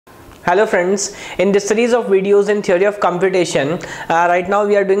Hello friends, in this series of videos in theory of computation, right now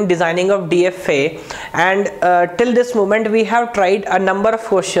we are doing designing of DFA, and till this moment we have tried a number of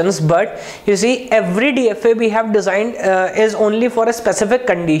questions, but you see every DFA we have designed is only for a specific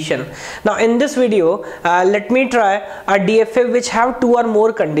condition. Now in this video, let me try a DFA which have two or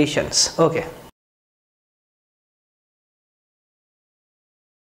more conditions. Okay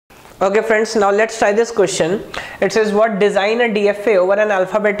friends, now let's try this question. It says what, design a DFA over an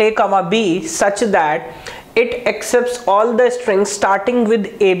alphabet A comma B such that it accepts all the strings starting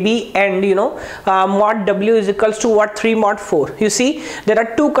with AB and mod W is equals to what, 3 mod 4. You see there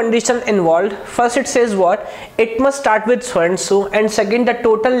are two conditions involved. First it says what, it must start with so and so, and second the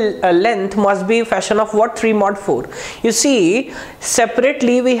total length must be fashion of what, 3 mod 4. You see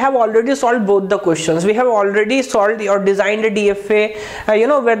separately we have already solved both the questions. We have already solved or designed a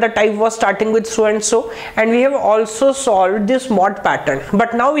DFA where the type was starting with so and so, and we have also solved this mod pattern,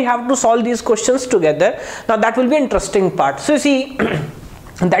 but now we have to solve these questions together. Now that will be interesting part. So you see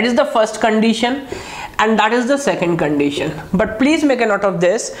that is the first condition and that is the second condition, but please make a note of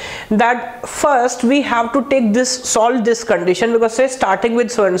this, that first we have to take this, solve this condition, because say starting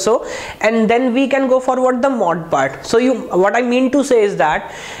with so and so, and then we can go forward the mod part. So what I mean to say is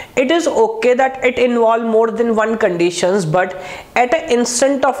that it is okay that it involve more than one conditions, but at an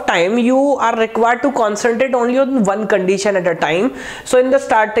instant of time you are required to concentrate only on one condition at a time. So in the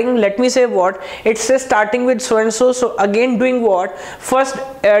starting, let me say what, it says starting with so and so, so again doing what, first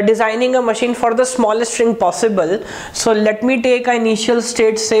designing a machine for the smallest string possible. So let me take an initial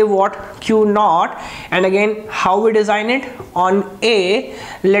state, say what, Q0, and again how we design it, on A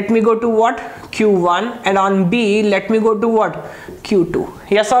let me go to what, Q1, and on B let me go to what, Q2.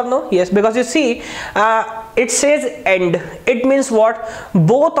 Yes or no? Yes, because you see it says end. It means what,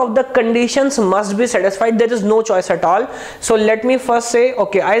 both of the conditions must be satisfied. There is no choice at all. So let me first say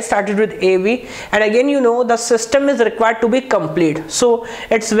okay, I started with AB, and again the system is required to be complete. So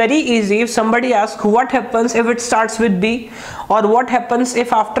it's very easy. If somebody asks what happens if it starts with B, or what happens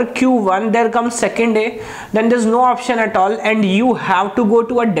if after Q1 there comes second A, then there's no option at all and you have to go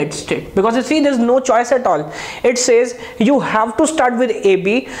to a dead state, because you see there's no choice at all. It says you have to start with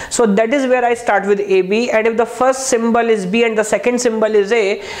AB, so that is where I start with AB, and if the first symbol is B and the second symbol is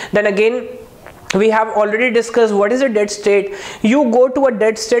A, then again we have already discussed what is a dead state. You go to a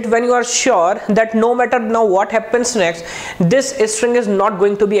dead state when you are sure that no matter now what happens next, this string is not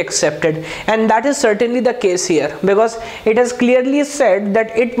going to be accepted, and that is certainly the case here, because it has clearly said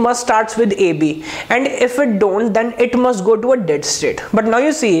that it must starts with AB, and if it don't, then it must go to a dead state. But now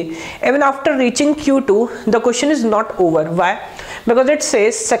you see, even after reaching Q2, the question is not over. Why? Because it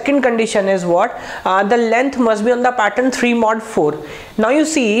says second condition is what, the length must be on the pattern 3 mod 4. Now you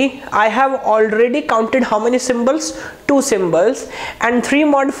see I have already counted how many symbols, 2 symbols, and 3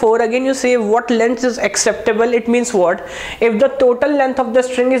 mod 4, again you say what length is acceptable. It means what, if the total length of the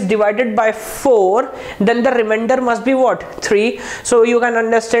string is divided by 4, then the remainder must be what, 3. So you can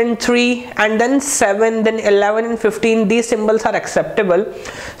understand 3 and then 7, then 11 and 15, these symbols are acceptable.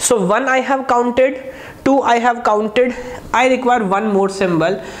 So 1 I have counted, 2 I have counted, I require one more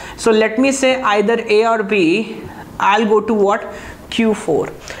symbol. So let me say either A or B. I'll go to what,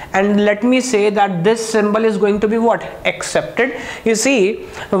 Q4, and let me say that this symbol is going to be what, accepted. You see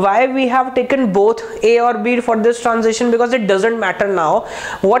why we have taken both A or B for this transition, because it doesn't matter now.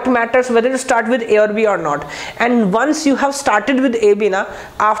 What matters whether you start with A or B or not, and once you have started with AB now,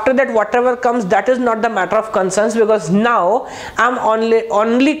 after that whatever comes, that is not the matter of concerns, because now I'm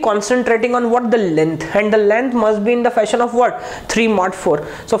only concentrating on what, the length, and the length must be in the fashion of what, 3 mod 4.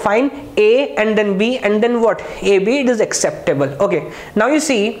 So fine, A and then B and then what, AB, it is acceptable. Okay, now you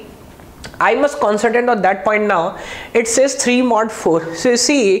see I must concentrate on that point now. It says 3 mod 4. So you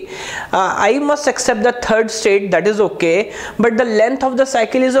see I must accept the third state, that is okay, but the length of the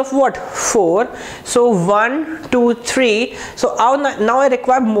cycle is of what, 4. So 1 2 3. So now I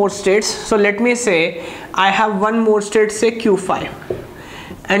require more states. So let me say I have one more state, say Q5,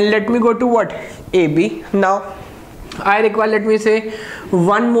 and let me go to what, AB. Now I require, let me say,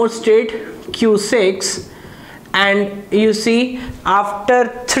 one more state, Q6, and you see after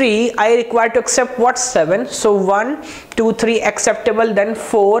 3 I require to accept what, 7. So 1 2 3 acceptable, then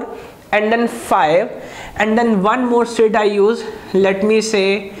 4 and then 5, and then one more state I use, let me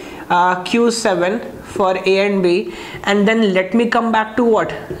say Q7 for A and B, and then let me come back to what,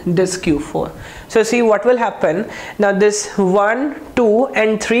 this Q4. So see what will happen now, this 1 2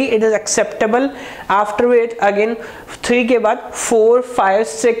 and 3 it is acceptable. After it again 3 के बाद 4 5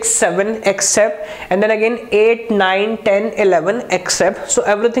 6 7 accept, and then again 8 9 10 11 accept. So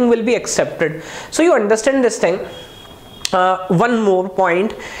everything will be accepted. So you understand this thing. one more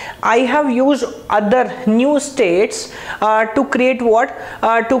point, I have used other new states to create what,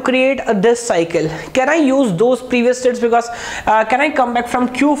 to create this cycle. Can I use those previous states? Because can I come back from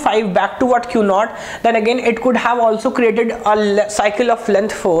Q5 back to what, Q0? Then again it could have also created a cycle of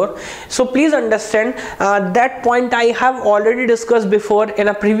length 4. So please understand that point I have already discussed before in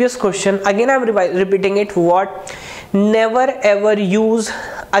a previous question. Again I am repeating it. What? Never ever use,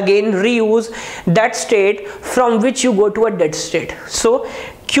 again reuse that state from which you go to a dead state. So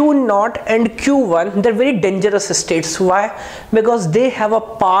Q0 and Q1, they're very dangerous states. Why? Because they have a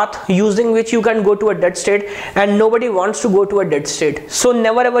path using which you can go to a dead state, and nobody wants to go to a dead state. So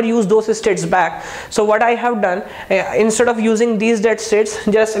never ever use those states back. So what I have done, instead of using these dead states,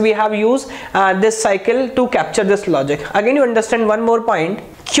 just we have used this cycle to capture this logic. Again you understand one more point.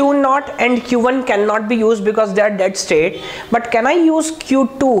 Q0 and Q1 cannot be used because they are dead state, but can I use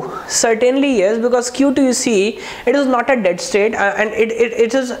Q2? Certainly yes, because Q2, you see, it is not a dead state, and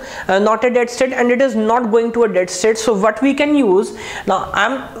it is not a dead state, and it is not going to a dead state. So what we can use now,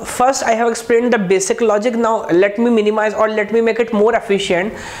 I have explained the basic logic. Now let me minimize, or let me make it more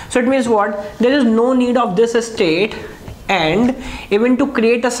efficient. So it means what? There is no need of this state, and even to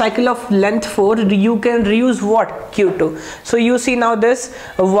create a cycle of length 4, you can reuse what? Q2. So you see now this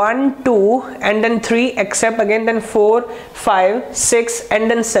 1, 2 and then 3 except, again then 4, 5, 6 and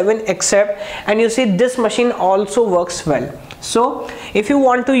then 7 except, and you see this machine also works well. So if you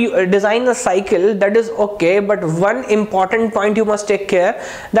want to design a cycle, that is okay, but one important point you must take care,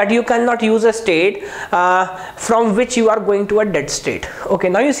 that you cannot use a state from which you are going to a dead state. Okay,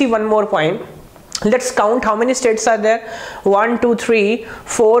 now you see one more point. Let's count how many states are there. 1, 2, 3,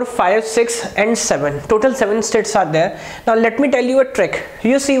 4, 5, 6 and 7. Total 7 states are there. Now let me tell you a trick.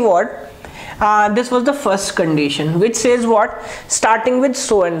 You see what? This was the first condition, which says what? Starting with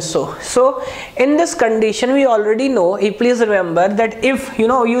so and so. So in this condition we already know, please remember that if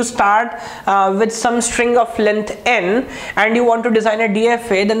you start with some string of length n and you want to design a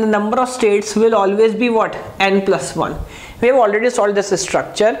DFA, then the number of states will always be what? N plus 1. We have already solved this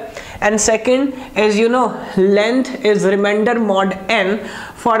structure. And second is, length is remainder mod n.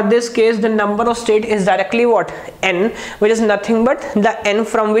 For this case, the number of state is directly what? N, which is nothing but the n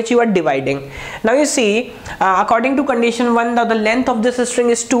from which you are dividing. Now you see, according to condition 1, the length of this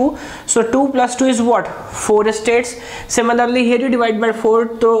string is 2. So 2 plus 2 is what? 4 states. Similarly, here you divide by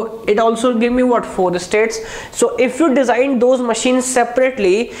 4, so it also give me what? 4 states. So if you design those machines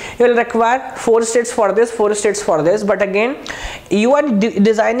separately, you will require 4 states for this, 4 states for this. But again, you are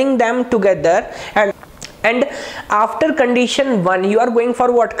designing them together, and after condition 1 you are going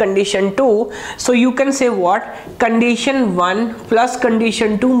for what? Condition 2. So you can say what? Condition 1 plus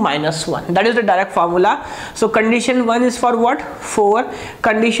condition 2 minus 1. That is the direct formula. So condition 1 is for what? 4.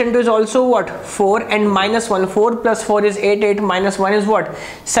 Condition 2 is also what? 4, and minus 1. 4 plus 4 is 8. 8 minus 1 is what?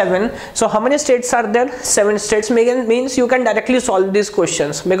 7. So how many states are there? 7 states. Means you can directly solve these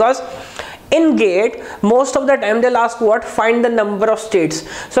questions, because in GATE most of the time they'll ask what? Find the number of states.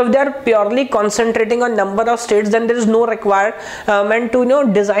 So if they are purely concentrating on number of states, then there is no requirement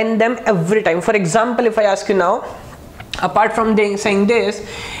to design them every time. For example, if I ask you now, apart from saying this,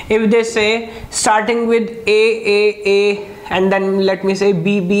 if they say starting with A and then let me say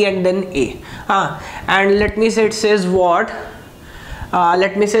B and then A, and let me say it says what?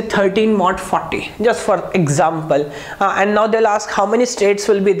 Let me say 13 mod 40, just for example, and now they'll ask how many states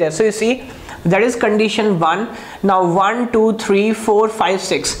will be there. So you see, that is condition 1. Now 1, 2, 3, 4, 5,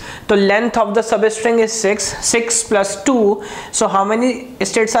 6. The length of the substring is 6. 6 plus 2. So how many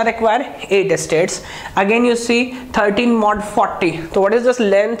states are required? 8 states. Again you see 13 mod 40. So what is this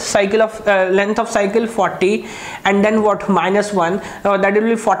length of cycle 40, and then what? Minus 1. That will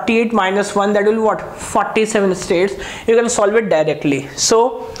be 48 minus 1. That will be what? 47 states. You can solve it directly.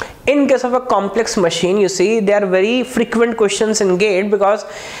 So in case of a complex machine, you see, there are very frequent questions in GATE, because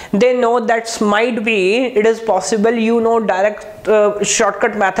they know that might be it is possible direct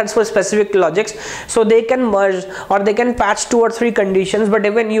shortcut methods for specific logics, so they can merge or they can patch 2 or 3 conditions, but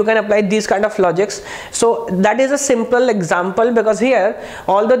even you can apply these kind of logics. So that is a simple example, because here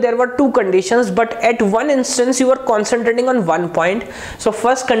although there were 2 conditions, but at one instance you are concentrating on one point. So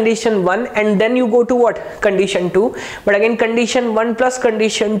first condition 1 and then you go to what? Condition 2. But again condition 1 plus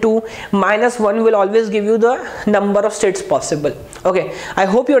condition 2 minus 1 will always give you the number of states possible. Okay, I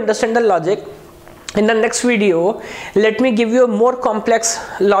hope you understand the logic. In the next video, let me give you a more complex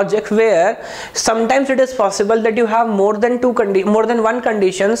logic, where sometimes it is possible that you have more than one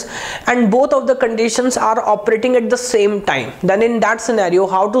conditions, and both of the conditions are operating at the same time. Then in that scenario,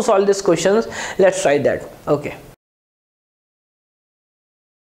 how to solve these questions? Let's try that. Okay.